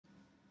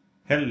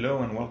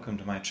Hello and welcome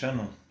to my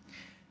channel.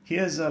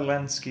 Here's a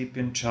landscape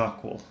in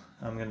charcoal.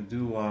 I'm going to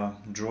do a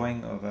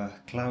drawing of a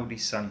cloudy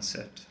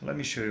sunset. Let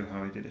me show you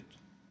how I did it.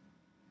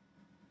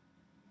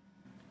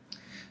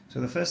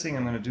 So the first thing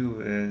I'm going to do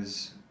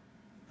is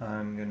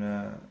I'm going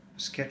to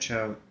sketch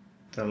out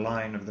the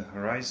line of the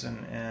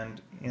horizon,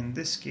 and in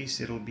this case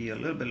it'll be a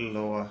little bit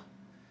lower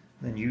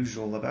than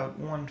usual,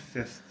 about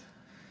 1/5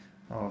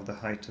 of the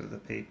height of the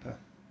paper.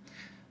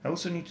 I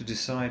also need to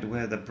decide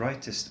where the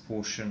brightest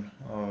portion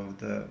of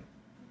the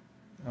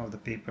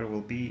paper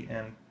will be,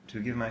 and to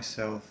give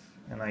myself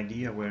an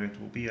idea where it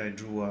will be,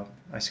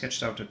 I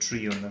sketched out a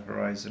tree on the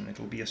horizon. It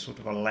will be a sort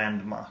of a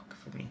landmark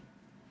for me.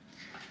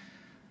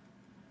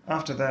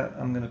 After that,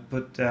 I'm going to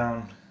put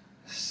down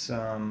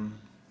some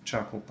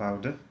charcoal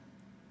powder.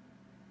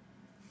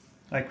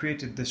 I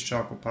created this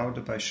charcoal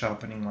powder by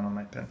sharpening one of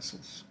my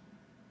pencils.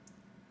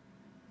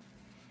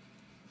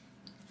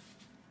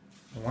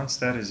 Once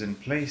that is in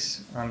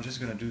place, I'm just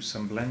going to do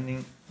some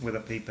blending with a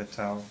paper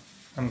towel.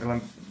 I'm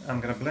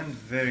gonna blend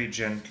very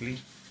gently.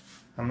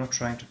 I'm not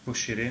trying to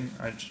push it in.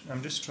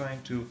 I'm just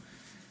trying to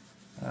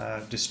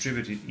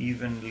distribute it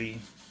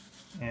evenly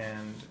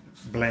and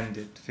blend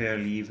it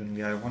fairly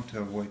evenly. I want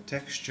to avoid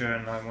texture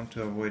and I want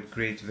to avoid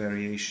great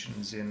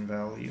variations in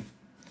value.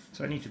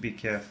 So I need to be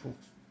careful.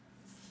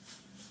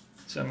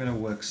 So I'm going to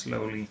work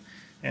slowly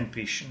and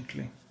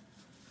patiently,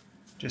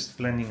 just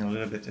blending a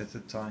little bit at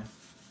a time.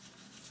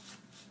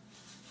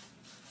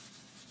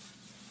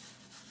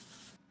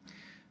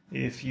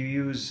 If you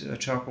use a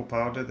charcoal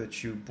powder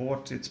that you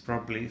bought, it's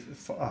probably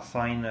a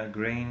finer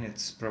grain,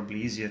 it's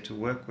probably easier to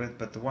work with,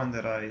 but the one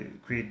that I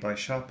create by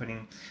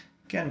sharpening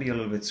can be a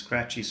little bit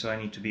scratchy, so I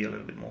need to be a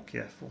little bit more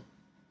careful.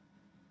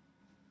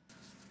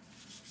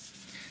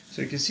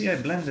 So you can see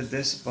I blended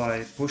this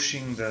by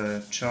pushing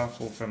the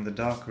charcoal from the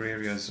darker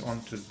areas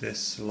onto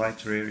this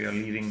lighter area,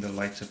 leaving the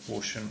lighter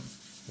portion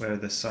where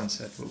the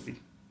sunset will be.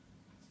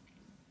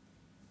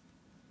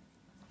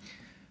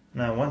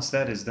 Now once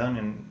that is done,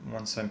 and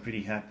once I'm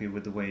pretty happy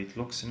with the way it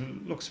looks,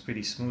 and it looks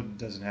pretty smooth, it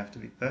doesn't have to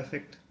be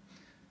perfect,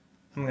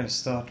 I'm going to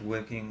start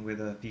working with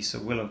a piece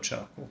of willow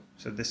charcoal.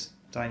 So this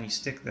tiny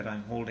stick that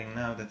I'm holding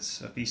now, that's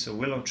a piece of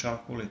willow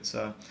charcoal. It's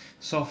a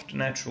soft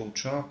natural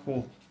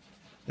charcoal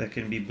that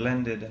can be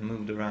blended and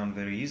moved around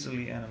very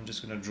easily, and I'm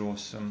just going to draw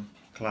some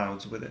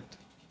clouds with it.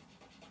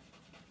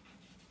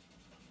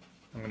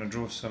 I'm going to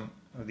draw some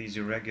of these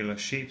irregular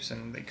shapes,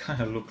 and they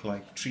kind of look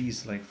like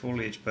trees, like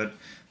foliage, but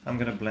I'm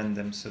going to blend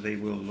them so they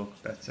will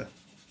look better.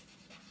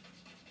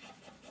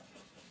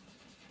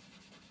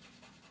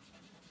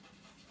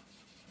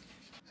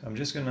 So I'm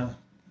just going to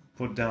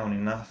put down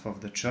enough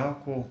of the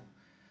charcoal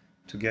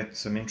to get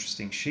some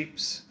interesting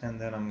shapes, and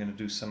then I'm going to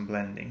do some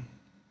blending.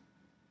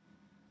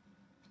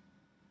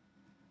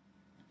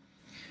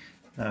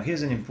 Now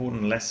here's an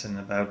important lesson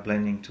about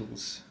blending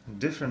tools.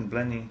 Different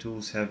blending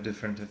tools have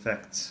different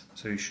effects,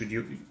 so you should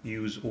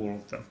use all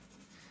of them.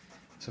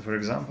 So for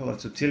example, a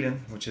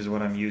Tutillian, which is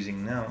what I'm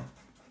using now,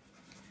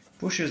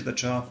 pushes the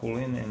charcoal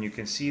in, and you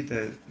can see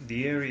that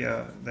the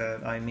area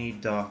that I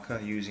made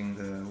darker using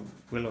the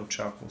willow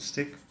charcoal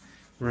stick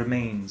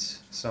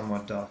remains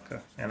somewhat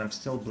darker, and I'm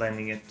still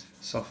blending it,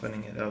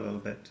 softening it a little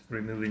bit,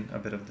 removing a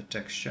bit of the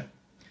texture.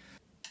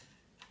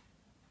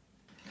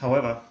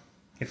 However,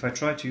 if I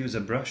try to use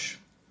a brush,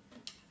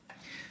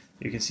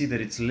 you can see that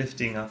it's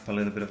lifting up a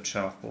little bit of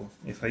charcoal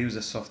if I use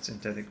a soft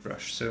synthetic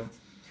brush. So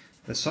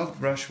the soft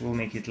brush will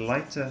make it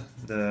lighter,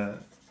 the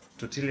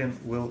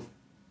Tutillian will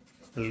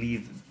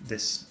leave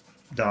this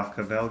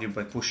darker value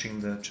by pushing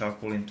the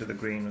charcoal into the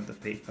grain of the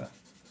paper.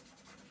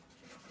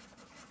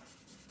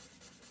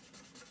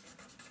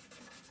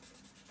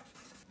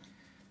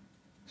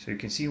 So you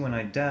can see when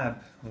I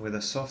dab with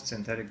a soft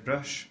synthetic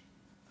brush,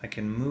 I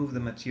can move the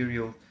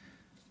material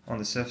on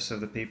the surface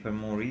of the paper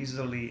more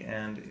easily,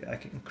 and I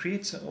can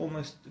create some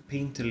almost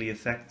painterly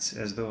effects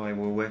as though I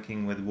were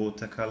working with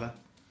watercolor.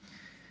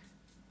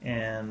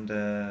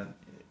 And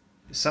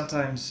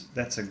sometimes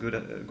that's a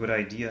good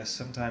idea.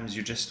 Sometimes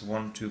you just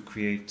want to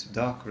create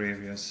darker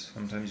areas.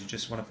 Sometimes you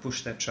just want to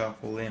push that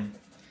charcoal in.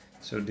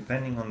 So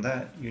depending on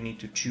that, you need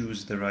to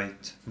choose the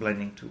right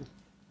blending tool.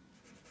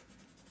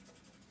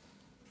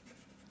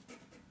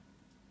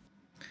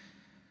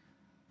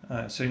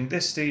 So in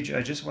this stage,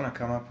 I just want to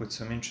come up with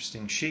some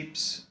interesting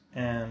shapes,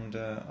 and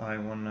I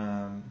want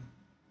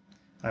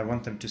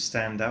them to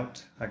stand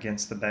out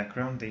against the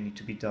background. They need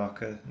to be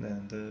darker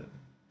than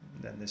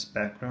this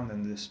background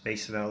and the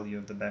space value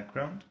of the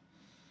background.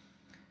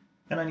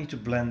 And I need to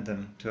blend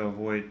them to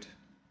avoid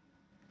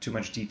too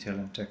much detail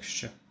and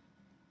texture.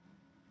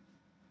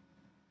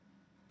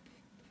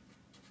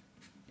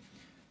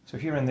 So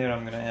here and there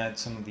I'm going to add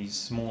some of these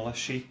smaller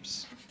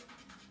shapes.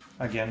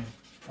 Again,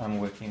 I'm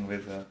working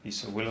with a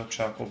piece of willow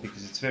charcoal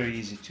because it's very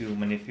easy to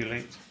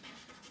manipulate.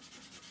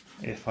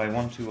 If I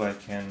want to, I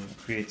can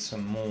create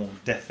some more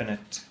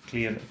definite,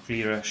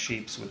 clearer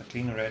shapes with a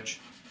cleaner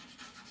edge.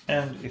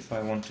 And if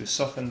I want to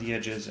soften the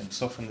edges and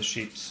soften the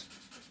shapes,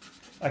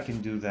 I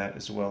can do that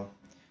as well,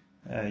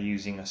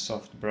 using a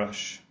soft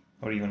brush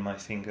or even my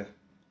finger.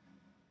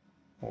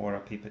 or a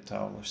paper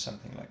towel or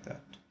something like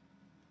that.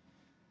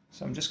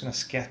 So I'm just going to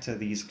scatter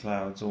these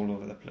clouds all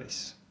over the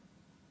place.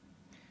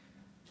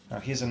 Now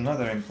here's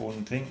another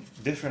important thing.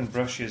 Different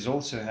brushes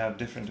also have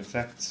different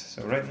effects.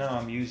 So right now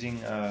I'm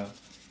using a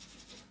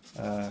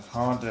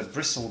harder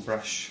bristle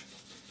brush,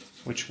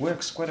 which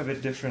works quite a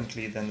bit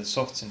differently than the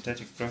soft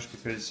synthetic brush,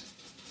 because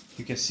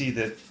you can see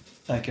that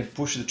I can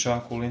push the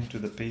charcoal into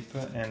the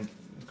paper and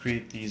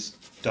create these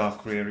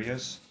darker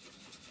areas,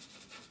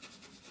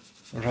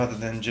 rather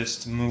than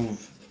just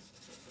move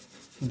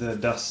the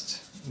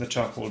dust, the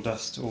charcoal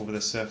dust, over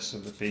the surface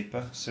of the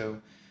paper. So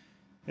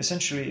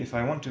essentially, if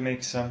I want to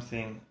make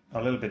something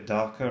a little bit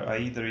darker, I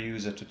either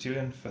use a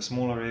tortillon for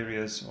smaller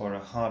areas or a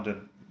harder,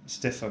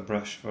 stiffer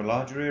brush for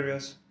larger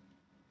areas,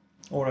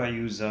 or I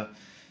use a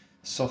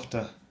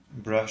softer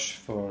brush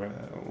for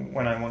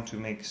when I want to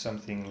make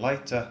something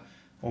lighter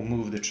or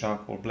move the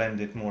charcoal, blend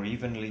it more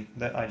evenly.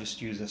 That I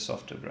just use a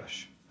softer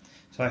brush.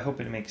 So I hope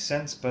it makes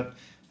sense, but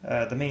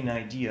the main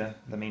idea,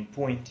 the main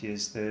point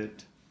is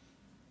that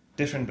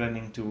different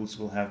blending tools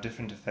will have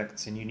different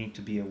effects, and you need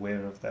to be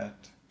aware of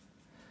that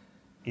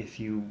if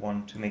you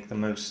want to make the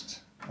most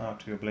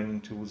out of your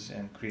blending tools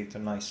and create a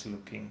nice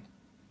looking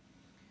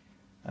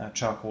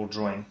charcoal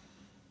drawing.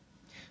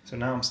 So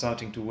now I'm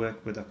starting to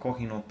work with a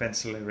Kohinoor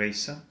pencil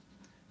eraser,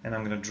 and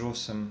I'm going to draw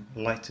some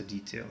lighter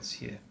details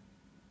here.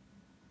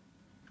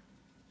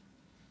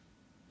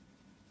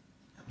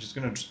 I'm just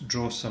going to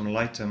draw some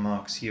lighter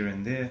marks here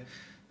and there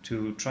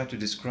to try to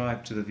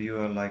describe to the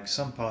viewer like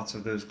some parts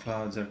of those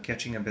clouds are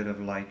catching a bit of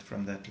light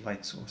from that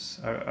light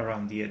source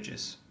around the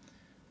edges,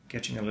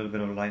 catching a little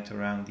bit of light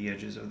around the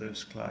edges of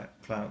those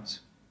clouds.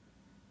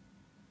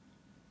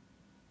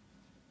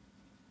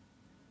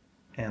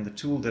 And the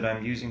tool that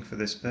I'm using for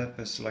this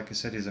purpose, like I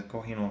said, is a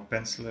Kohinoor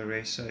pencil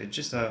eraser. It's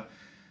just a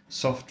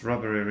soft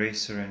rubber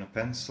eraser in a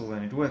pencil,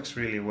 and it works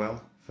really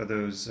well for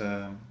those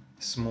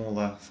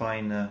smaller,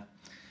 finer,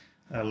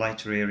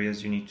 lighter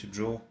areas you need to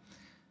draw,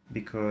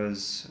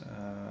 because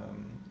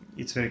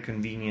it's very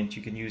convenient.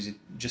 You can use it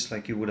just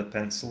like you would a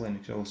pencil, and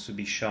it can also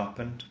be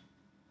sharpened.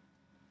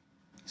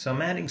 So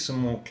I'm adding some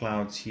more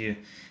clouds here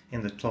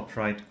in the top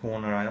right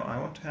corner. I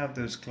want to have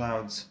those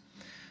clouds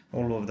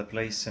all over the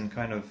place and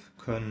kind of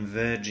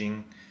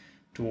converging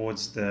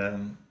towards the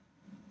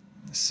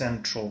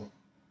central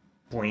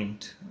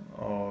point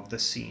of the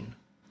scene,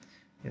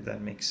 if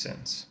that makes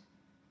sense.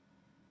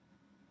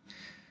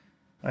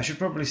 I should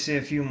probably say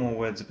a few more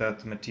words about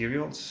the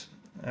materials,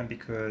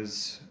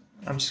 because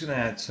I'm just going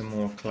to add some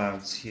more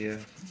clouds here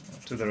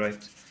to the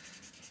right.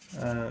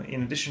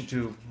 In addition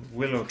to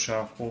willow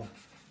charcoal,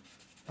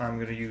 I'm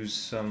going to use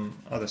some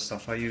other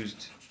stuff. I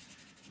used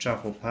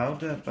charcoal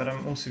powder, but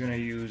I'm also going to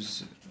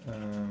use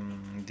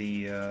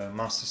the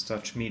Master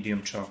Touch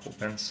medium charcoal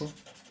pencil.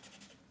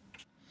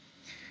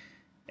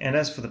 And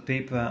as for the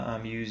paper,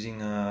 I'm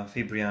using a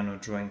Fabriano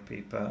drawing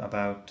paper,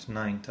 about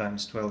 9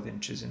 times 12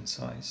 inches in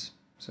size.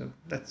 So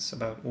that's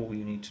about all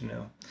you need to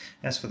know.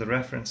 As for the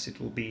reference, it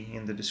will be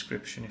in the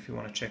description if you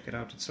want to check it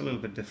out. It's a little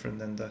bit different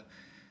than the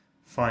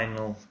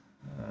final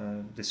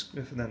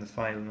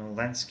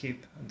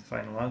landscape and the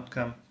final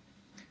outcome.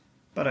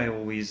 But I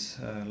always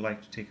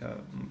like to take a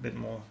bit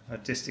more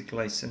artistic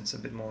license, a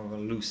bit more of a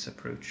loose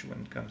approach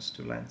when it comes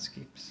to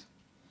landscapes.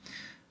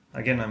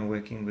 Again, I'm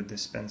working with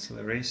this pencil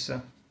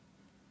eraser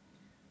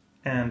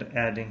and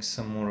adding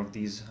some more of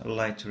these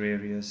lighter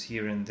areas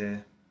here and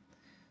there.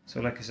 So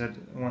like I said,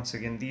 once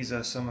again, these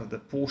are some of the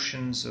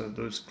portions of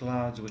those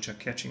clouds which are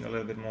catching a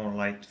little bit more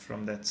light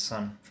from that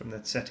sun, from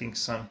that setting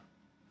sun.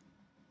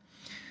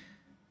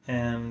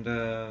 And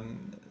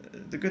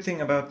the good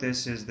thing about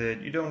this is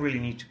that you don't really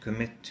need to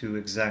commit to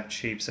exact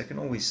shapes. I can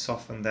always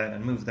soften that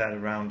and move that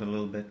around a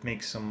little bit,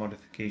 make some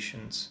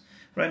modifications.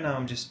 Right now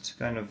I'm just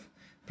kind of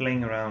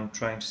playing around,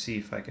 trying to see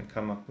if I can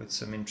come up with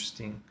some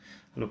interesting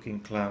looking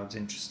clouds,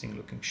 interesting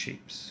looking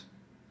shapes.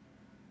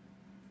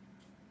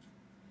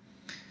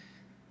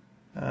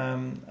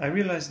 I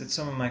realized that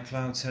some of my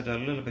clouds had a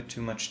little bit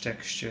too much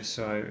texture,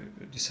 so I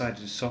decided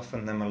to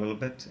soften them a little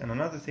bit. And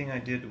another thing I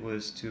did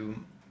was to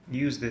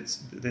use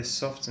this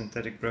soft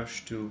synthetic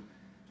brush to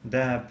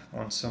dab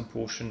on some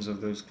portions of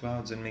those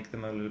clouds and make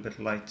them a little bit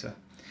lighter.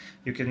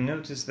 You can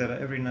notice that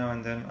every now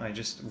and then I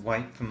just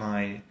wipe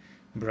my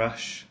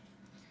brush,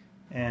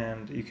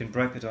 and you can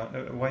wipe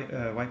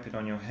it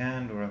on your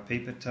hand or a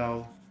paper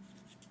towel,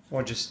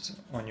 or just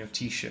on your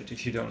t-shirt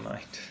if you don't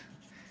mind.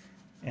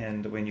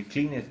 And when you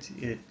clean it,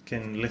 it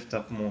can lift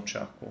up more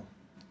charcoal.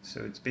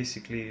 So it's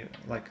basically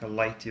like a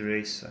light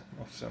eraser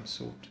of some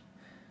sort.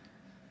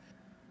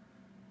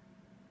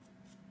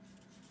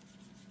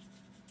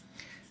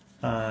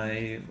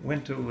 I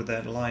went over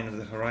that line of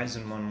the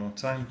horizon one more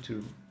time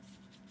to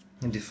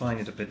define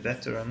it a bit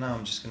better, and now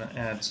I'm just going to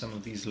add some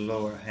of these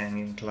lower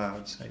hanging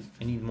clouds.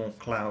 I need more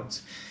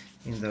clouds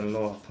in the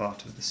lower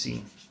part of the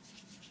scene.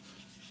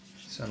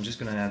 So I'm just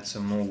going to add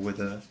some more with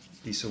a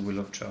piece of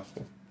willow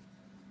charcoal.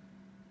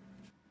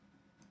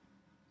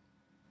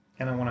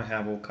 And I want to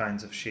have all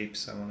kinds of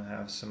shapes. I want to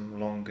have some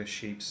longer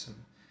shapes, some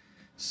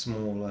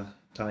smaller,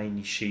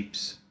 tiny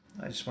shapes.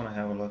 I just want to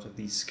have a lot of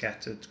these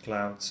scattered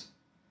clouds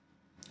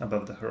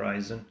above the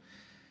horizon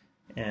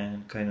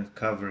and kind of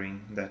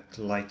covering that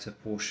lighter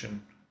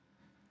portion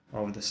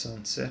of the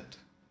sunset,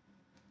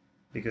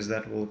 because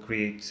that will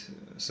create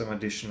some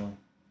additional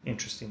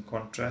interesting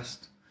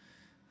contrast.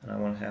 And I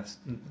want to have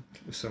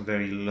some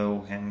very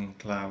low hanging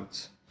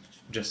clouds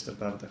just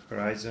above the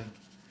horizon.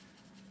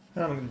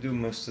 And I'm going to do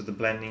most of the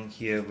blending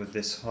here with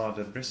this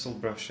harder bristle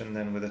brush, and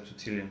then with a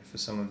tortillon for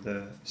some of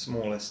the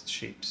smallest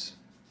shapes.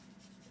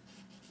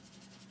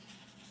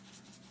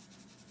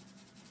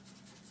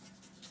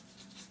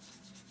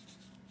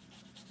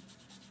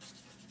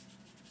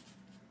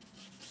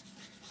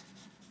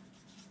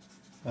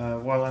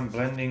 While I'm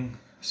blending,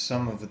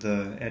 some of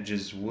the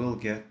edges will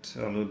get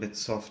a little bit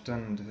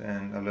softened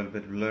and a little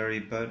bit blurry,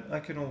 but I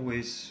can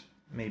always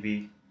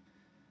maybe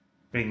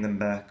bring them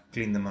back,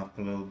 clean them up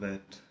a little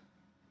bit,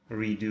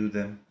 redo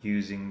them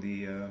using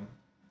the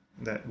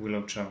that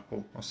willow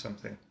charcoal or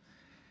something.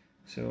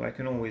 So I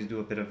can always do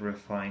a bit of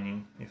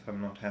refining if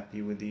I'm not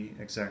happy with the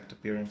exact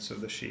appearance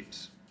of the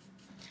shapes.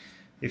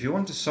 If you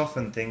want to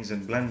soften things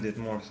and blend it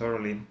more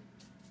thoroughly,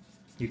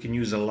 you can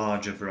use a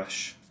larger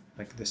brush,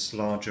 like this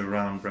larger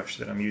round brush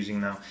that I'm using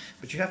now.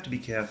 But you have to be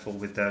careful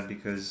with that,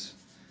 because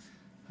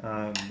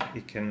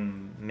it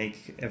can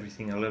make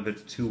everything a little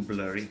bit too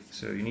blurry.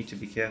 So you need to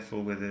be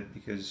careful with it,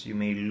 because you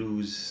may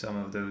lose some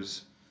of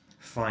those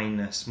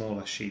finer,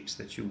 smaller shapes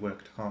that you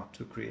worked hard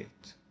to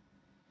create.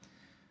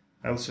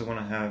 I also want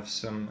to have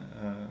some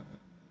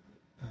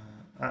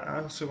I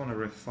also want to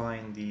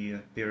refine the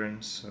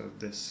appearance of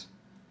this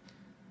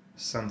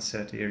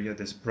sunset area,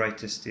 this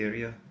brightest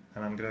area,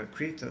 and I'm going to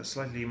create a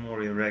slightly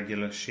more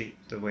irregular shape,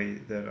 the way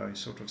that I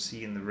sort of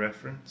see in the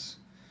reference,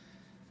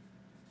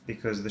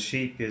 because the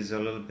shape is a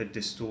little bit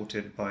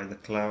distorted by the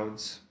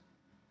clouds.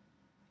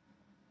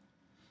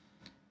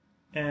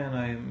 And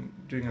I'm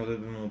doing a little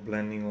bit more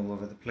blending all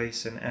over the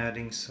place and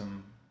adding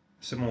some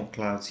more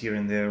clouds here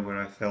and there where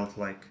I felt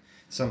like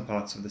some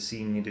parts of the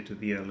scene needed to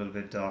be a little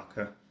bit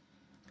darker,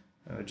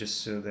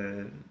 just so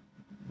that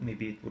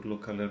maybe it would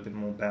look a little bit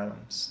more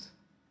balanced.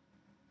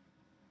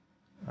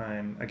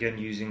 I'm again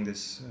using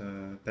this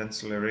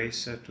pencil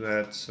eraser to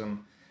add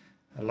some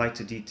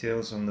lighter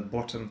details on the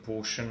bottom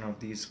portion of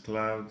these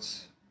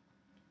clouds,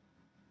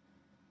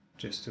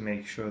 just to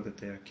make sure that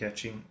they are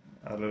catching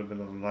a little bit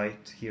of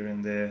light here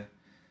and there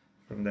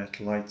from that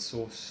light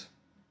source.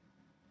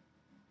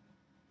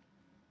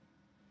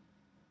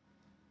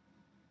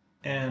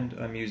 And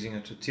I'm using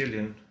a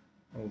tortillon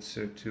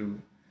also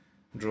to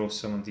draw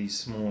some of these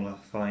smaller,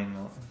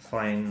 finer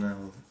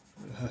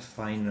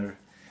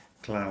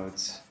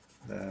clouds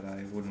that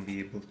I wouldn't be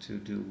able to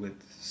do with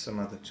some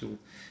other tool.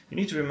 You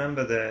need to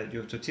remember that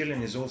your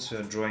tortillon is also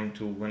a drawing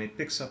tool. When it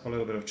picks up a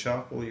little bit of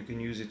charcoal, you can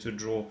use it to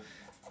draw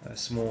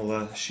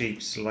smaller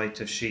shapes,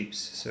 lighter shapes,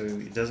 so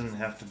it doesn't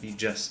have to be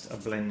just a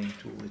blending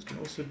tool. It can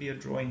also be a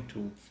drawing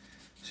tool,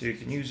 so you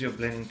can use your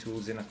blending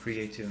tools in a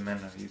creative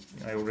manner.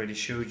 I already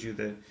showed you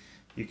that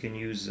you can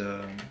use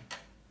a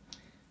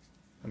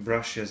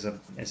brush as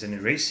an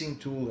erasing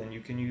tool, and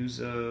you can use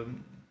a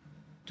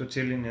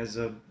tortillon as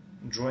a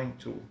drawing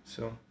tool.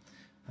 So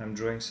I'm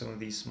drawing some of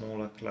these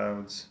smaller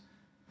clouds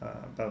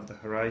above the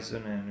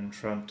horizon and in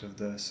front of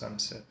the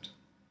sunset,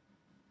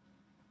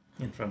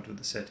 in front of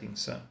the setting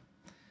sun,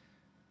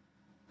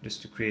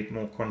 just to create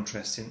more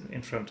contrast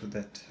in front of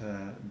that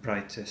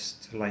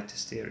brightest,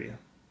 lightest area.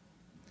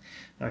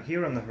 Now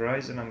here on the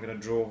horizon I'm going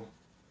to draw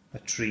a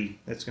tree.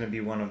 That's going to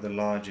be one of the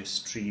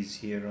largest trees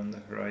here on the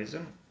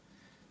horizon,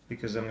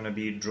 because I'm going to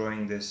be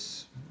drawing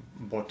this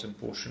bottom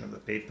portion of the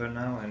paper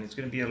now, and it's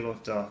going to be a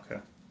lot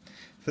darker.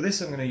 For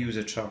this I'm going to use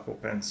a charcoal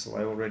pencil.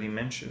 I already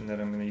mentioned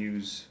that I'm going to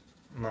use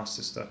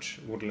Maestro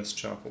woodless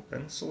charcoal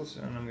pencils,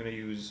 and I'm going to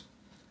use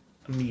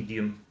a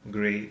medium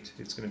grade.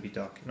 It's going to be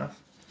dark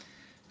enough.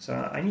 So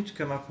I need to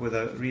come up with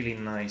a really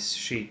nice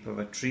shape of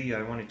a tree.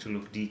 I want it to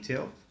look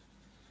detailed.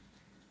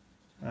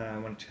 I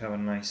want to have a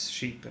nice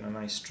shape and a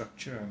nice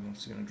structure. I'm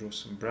also going to draw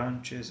some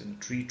branches and a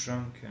tree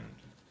trunk and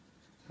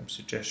some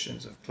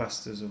suggestions of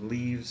clusters of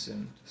leaves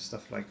and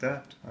stuff like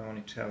that. I want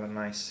it to have a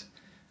nice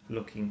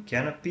looking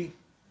canopy.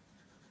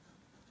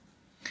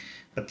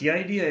 But the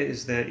idea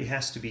is that it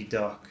has to be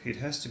dark. It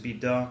has to be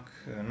dark,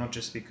 not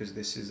just because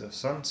this is a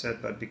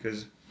sunset, but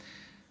because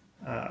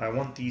I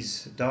want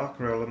these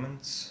darker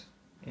elements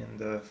in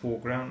the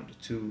foreground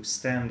to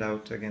stand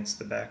out against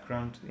the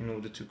background in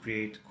order to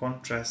create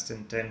contrast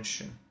and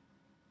tension.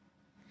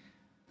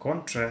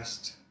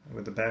 Contrast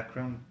with the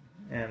background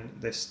and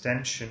this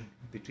tension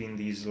between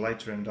these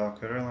lighter and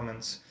darker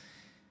elements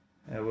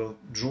will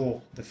draw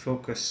the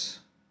focus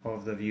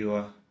of the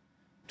viewer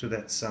to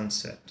that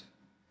sunset.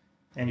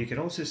 And you can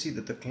also see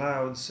that the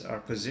clouds are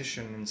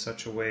positioned in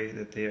such a way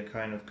that they are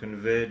kind of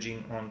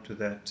converging onto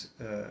that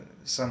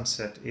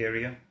sunset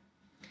area.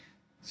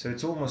 So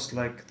it's almost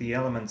like the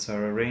elements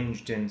are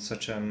arranged in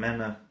such a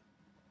manner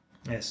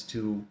as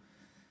to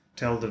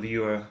tell the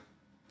viewer,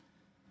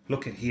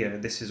 look at here,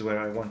 this is where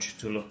I want you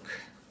to look.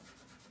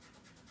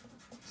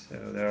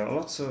 So there are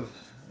lots of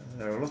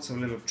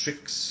little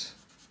tricks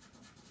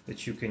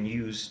that you can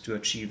use to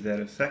achieve that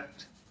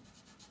effect.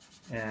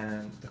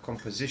 And the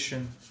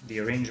composition,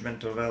 the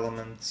arrangement of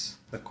elements,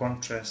 the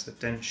contrast, the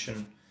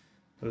tension,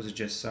 those are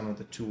just some of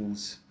the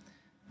tools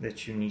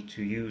that you need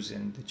to use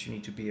and that you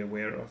need to be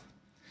aware of.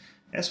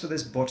 As for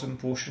this bottom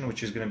portion,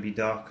 which is going to be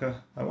darker,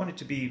 I want it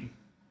to be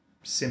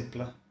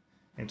simpler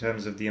in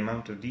terms of the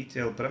amount of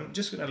detail, but I'm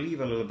just going to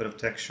leave a little bit of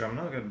texture. I'm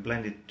not going to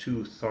blend it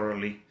too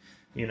thoroughly,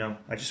 you know.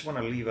 I just want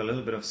to leave a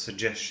little bit of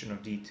suggestion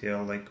of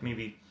detail, like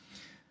maybe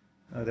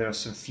there are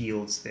some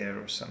fields there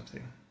or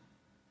something.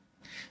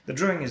 The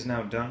drawing is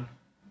now done.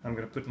 I'm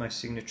going to put my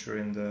signature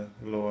in the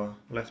lower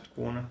left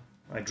corner.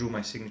 I drew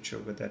my signature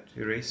with that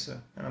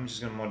eraser, and I'm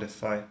just going to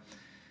modify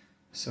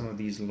some of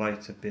these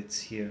lighter bits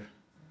here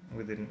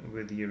with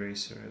the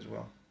eraser as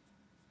well.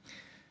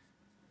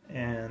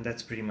 And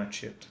that's pretty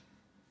much it.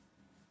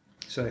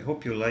 So I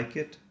hope you like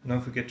it.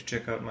 Don't forget to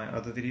check out my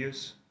other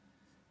videos,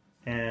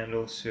 and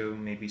also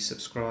maybe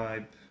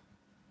subscribe,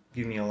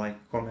 give me a like,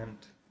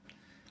 comment,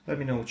 let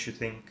me know what you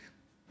think.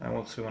 I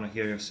also want to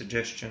hear your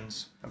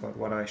suggestions about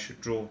what I should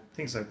draw,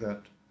 things like that.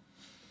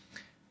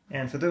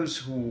 And for those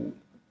who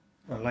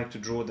like to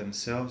draw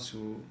themselves,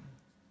 who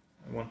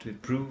want to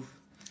improve,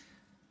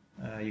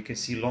 you can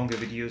see longer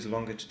videos,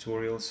 longer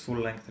tutorials,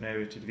 full-length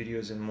narrated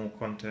videos, and more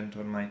content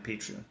on my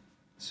Patreon.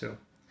 So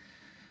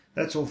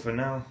that's all for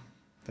now.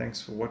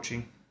 Thanks for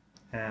watching,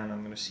 and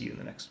I'm going to see you in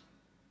the next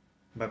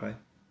one. Bye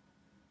bye.